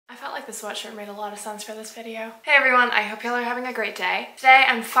this sweatshirt made a lot of sense for this video. Hey everyone, I hope y'all are having a great day. Today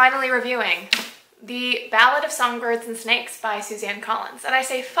I'm finally reviewing The Ballad of Songbirds and Snakes by Suzanne Collins. And I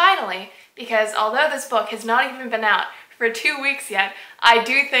say finally because although this book has not even been out for 2 weeks yet, I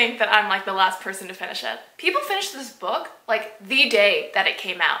do think that I'm like the last person to finish it. People finished this book like the day that it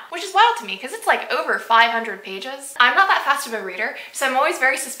came out, which is wild to me because it's like over 500 pages. I'm not that fast of a reader, so I'm always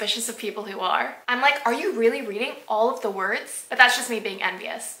very suspicious of people who are. I'm like, are you really reading all of the words? But that's just me being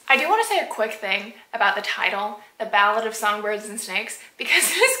envious. I do want to say a quick thing about the title, The Ballad of Songbirds and Snakes,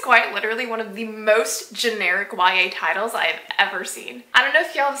 because it is quite literally one of the most generic YA titles I've ever seen. I don't know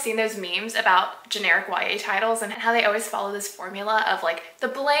if y'all have seen those memes about generic YA titles and how they always follow this formula of like the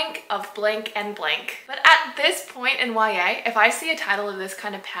blank of blank and blank. But at this point in YA, if I see a title of this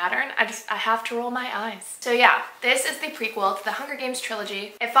kind of pattern, I have to roll my eyes. So yeah, this is the prequel to the Hunger Games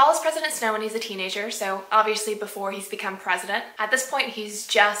trilogy. It follows President Snow when he's a teenager, so obviously before he's become president. At this point, he's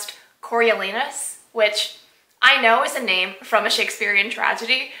just Coriolanus, which I know is a name from a Shakespearean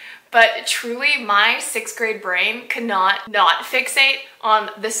tragedy, but truly my 6th grade brain could not fixate on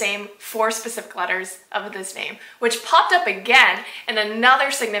the same 4 specific letters of this name, which popped up again in another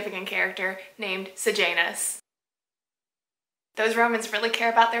significant character named Sejanus. Those Romans really care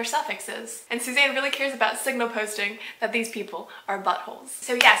about their suffixes, and Suzanne really cares about signal posting that these people are buttholes.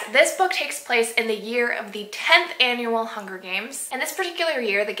 So yes, this book takes place in the year of the 10th annual Hunger Games. And this particular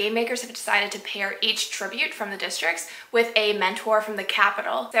year, the game makers have decided to pair each tribute from the districts with a mentor from the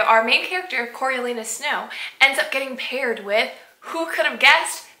capital. So our main character, Coriolanus Snow, ends up getting paired with, who could have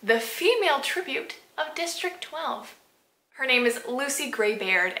guessed, the female tribute of District 12. Her name is Lucy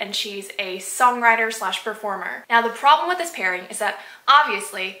Graybeard, and she's a songwriter slash performer. Now, the problem with this pairing is that,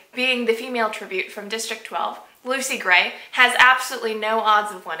 obviously, being the female tribute from District 12, Lucy Gray has absolutely no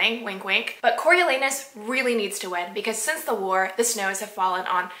odds of winning, wink wink, but Coriolanus really needs to win because since the war, the Snows have fallen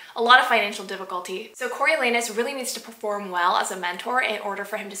on a lot of financial difficulty. So Coriolanus really needs to perform well as a mentor in order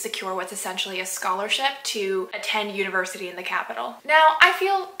for him to secure what's essentially a scholarship to attend university in the capital. Now, I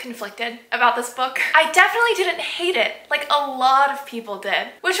feel conflicted about this book. I definitely didn't hate it, like a lot of people did,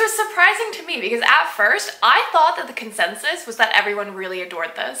 which was surprising to me because at first I thought that the consensus was that everyone really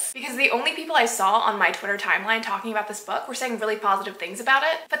adored this because the only people I saw on my Twitter timeline talking about this book were saying really positive things about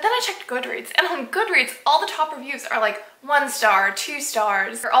it. But then I checked Goodreads, and on Goodreads, all the top reviews are like 1 star, 2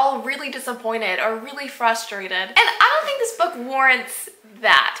 stars. They're all really disappointed or really frustrated. And I don't think this book warrants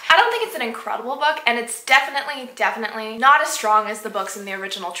that. I don't think it's an incredible book, and it's definitely not as strong as the books in the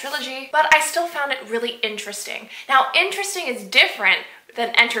original trilogy, but I still found it really interesting. Now, interesting is different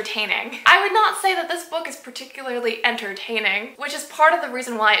than entertaining. I would not say that this book is particularly entertaining, which is part of the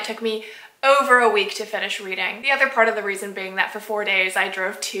reason why it took me over a week to finish reading. The other part of the reason being that for 4 days I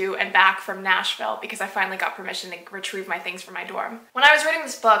drove to and back from Nashville because I finally got permission to retrieve my things from my dorm. When I was reading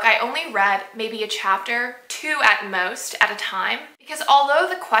this book, I only read maybe a chapter, 2 at most, at a time, because although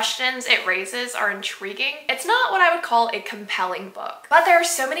the questions it raises are intriguing, it's not what I would call a compelling book. But there are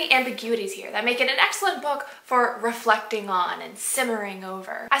so many ambiguities here that make it an excellent book for reflecting on and simmering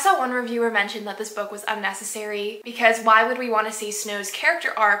over. I saw one reviewer mention that this book was unnecessary because why would we want to see Snow's character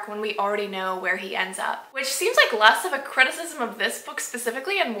arc when we already know where he ends up? Which seems like less of a criticism of this book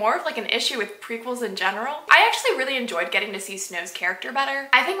specifically and more of like an issue with prequels in general. I actually really enjoyed getting to see Snow's character better.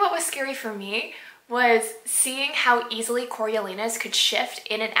 I think what was scary for me was seeing how easily Coriolanus could shift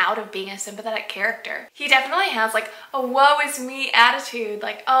in and out of being a sympathetic character. He definitely has like a woe is me attitude,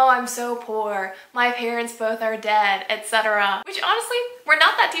 like, oh, I'm so poor, my parents both are dead, etc. Which honestly, we're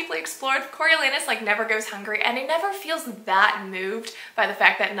not that deeply explored. Coriolanus like never goes hungry, and he never feels that moved by the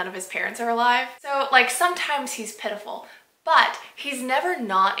fact that none of his parents are alive. So like sometimes he's pitiful, but he's never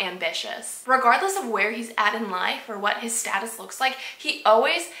not ambitious. Regardless of where he's at in life or what his status looks like, he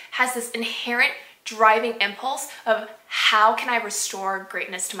always has this inherent driving impulse of how can I restore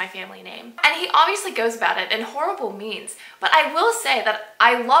greatness to my family name? And he obviously goes about it in horrible means, but I will say that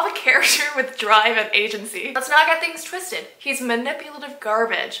I love a character with drive and agency. Let's not get things twisted. He's manipulative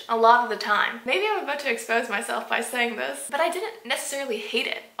garbage a lot of the time. Maybe I'm about to expose myself by saying this, but I didn't necessarily hate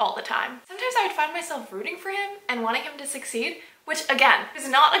it all the time. Sometimes I would find myself rooting for him and wanting him to succeed, which again is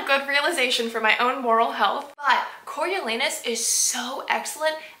not a good realization for my own moral health, but Coriolanus is so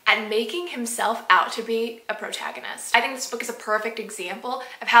excellent at making himself out to be a protagonist. I think this book is a perfect example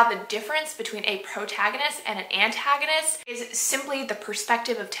of how the difference between a protagonist and an antagonist is simply the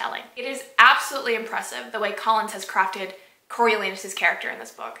perspective of telling. It is absolutely impressive the way Collins has crafted Coriolanus' character in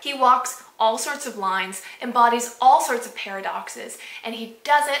this book. He walks all sorts of lines, embodies all sorts of paradoxes, and he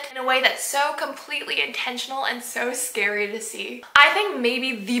does it in a way that's so completely intentional and so scary to see. I think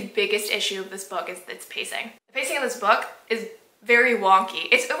maybe the biggest issue of this book is its pacing. The pacing of this book is very wonky.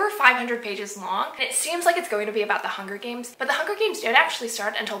 It's over 500 pages long, and it seems like it's going to be about the Hunger Games, but the Hunger Games don't actually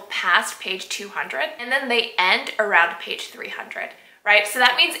start until past page 200, and then they end around page 300. Right? So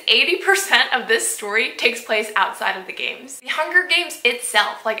that means 80% of this story takes place outside of the games. The Hunger Games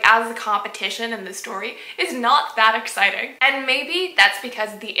itself, like as a competition in the story, is not that exciting. And maybe that's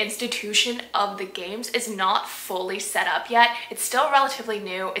because the institution of the games is not fully set up yet. It's still relatively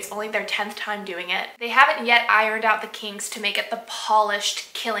new. It's only their 10th time doing it. They haven't yet ironed out the kinks to make it the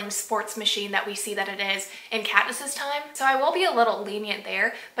polished killing sports machine that we see that it is in Katniss's time. So I will be a little lenient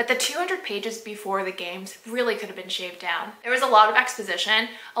there, but the 200 pages before the games really could have been shaved down. There was a lot of exposition,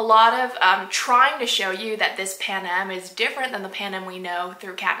 a lot of trying to show you that this Panem is different than the Panem we know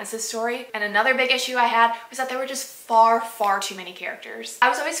through Katniss's story. And another big issue I had was that there were just far too many characters. I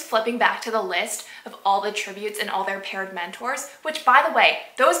was always flipping back to the list of all the tributes and all their paired mentors, which by the way,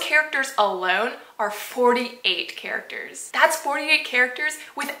 those characters alone are 48 characters. That's 48 characters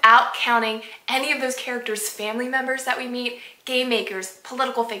without counting any of those characters' family members that we meet, game makers,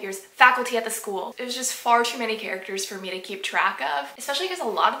 political figures, faculty at the school. It was just far too many characters for me to keep track of, especially because a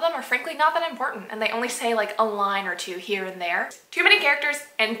lot of them are frankly not that important and they only say like a line or two here and there. Too many characters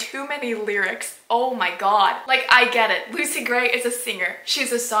and too many lyrics. Oh my god. Like, I get it. Lucy Gray is a singer.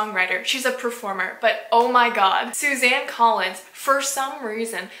 She's a songwriter. She's a performer. But oh my god. Suzanne Collins, for some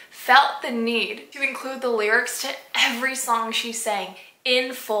reason, felt the need to include the lyrics to every song she sang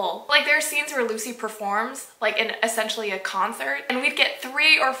in full. Like, there are scenes where Lucy performs, like in essentially a concert, and we'd get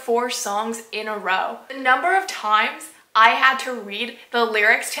 3 or 4 songs in a row. The number of times I had to read the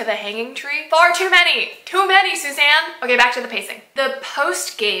lyrics to The Hanging Tree, far too many! Too many, Suzanne! Okay, back to the pacing. The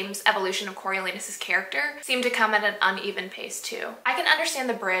post-games evolution of Coriolanus' character seemed to come at an uneven pace too. I can understand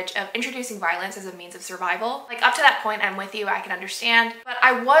the bridge of introducing violence as a means of survival. Like, up to that point, I'm with you, I can understand. But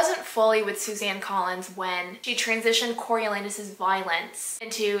I wasn't fully with Suzanne Collins when she transitioned Coriolanus' violence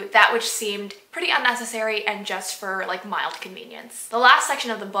into that which seemed pretty unnecessary and just for like mild convenience. The last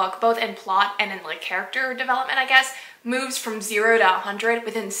section of the book, both in plot and in like character development, I guess, moves from 0 to 100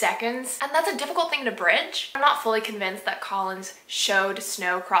 within seconds, and that's a difficult thing to bridge. I'm not fully convinced that Collins showed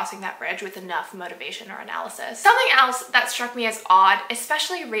Snow crossing that bridge with enough motivation or analysis. Something else that struck me as odd,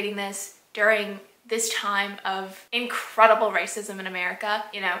 especially reading this during this time of incredible racism in America,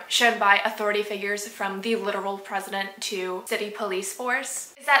 you know, shown by authority figures from the literal president to city police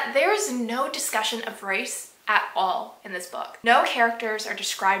force, is that there is no discussion of race at all in this book. No characters are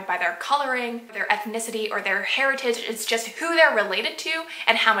described by their coloring, their ethnicity, or their heritage. It's just who they're related to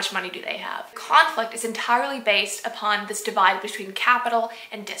and how much money do they have. Conflict is entirely based upon this divide between capital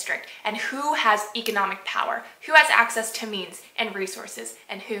and district, and who has economic power, who has access to means and resources,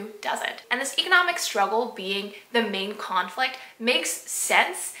 and who doesn't. And this economic struggle being the main conflict makes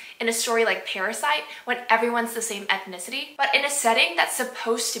sense in a story like Parasite when everyone's the same ethnicity, but in a setting that's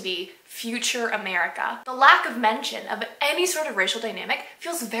supposed to be future America. The lack of mention of any sort of racial dynamic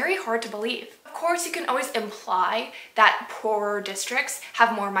feels very hard to believe. Of course, you can always imply that poorer districts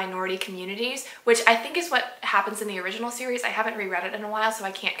have more minority communities, which I think is what happens in the original series. I haven't reread it in a while, so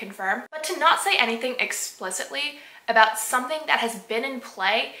I can't confirm. But to not say anything explicitly about something that has been in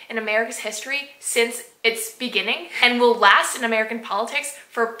play in America's history since its beginning and will last in American politics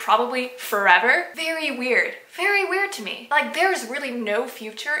for probably forever. Very weird to me. Like, there's really no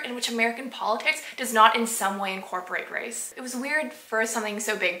future in which American politics does not in some way incorporate race. It was weird for something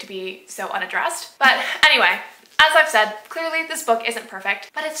so big to be so unaddressed. But anyway, as I've said, clearly this book isn't perfect,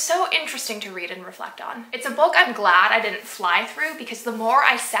 but it's so interesting to read and reflect on. It's a book I'm glad I didn't fly through, because the more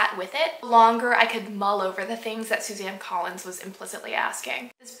I sat with it, the longer I could mull over the things that Suzanne Collins was implicitly asking.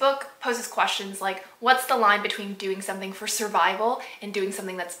 This book poses questions like, what's the line between doing something for survival and doing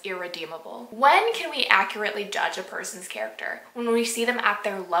something that's irredeemable? When can we accurately judge a person's character? When we see them at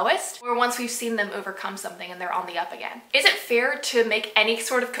their lowest, or once we've seen them overcome something and they're on the up again? Is it fair to make any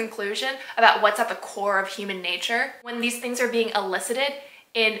sort of conclusion about what's at the core of human nature when these things are being elicited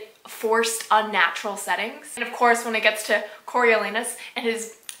in forced, unnatural settings? And of course, when it gets to Coriolanus and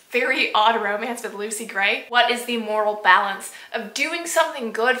his very odd romance with Lucy Gray, what is the moral balance of doing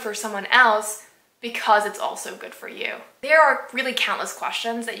something good for someone else because it's also good for you? There are really countless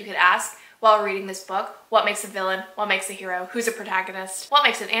questions that you could ask while reading this book. What makes a villain? What makes a hero? Who's a protagonist? What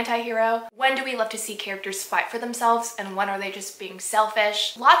makes an anti-hero? When do we love to see characters fight for themselves, and when are they just being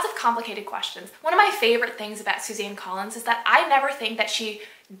selfish? Lots of complicated questions. One of my favorite things about Suzanne Collins is that I never think that she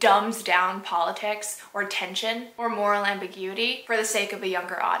dumbs down politics or tension or moral ambiguity for the sake of a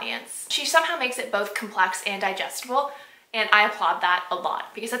younger audience. She somehow makes it both complex and digestible, And I applaud that a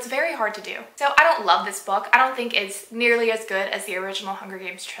lot because that's very hard to do. So I don't love this book. I don't think it's nearly as good as the original Hunger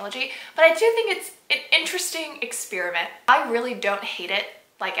Games trilogy, but I do think it's an interesting experiment. I really don't hate it,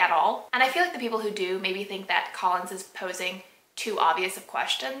 like, at all. And I feel like the people who do maybe think that Collins is posing too obvious of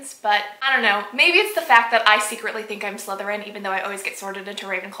questions, but I don't know. Maybe it's the fact that I secretly think I'm Slytherin, even though I always get sorted into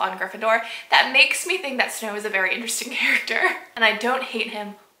Ravenclaw and Gryffindor, that makes me think that Snow is a very interesting character. And I don't hate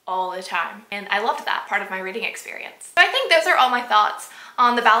him all the time. And I loved that part of my reading experience. So I think those are all my thoughts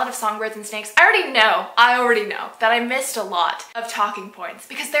on the Ballad of Songbirds and Snakes. I already know that I missed a lot of talking points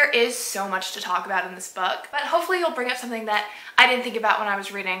because there is so much to talk about in this book, but hopefully you'll bring up something that I didn't think about when I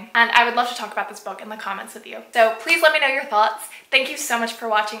was reading, and I would love to talk about this book in the comments with you. So please let me know your thoughts. Thank you so much for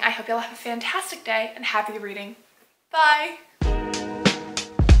watching. I hope you'll have a fantastic day and happy reading. Bye!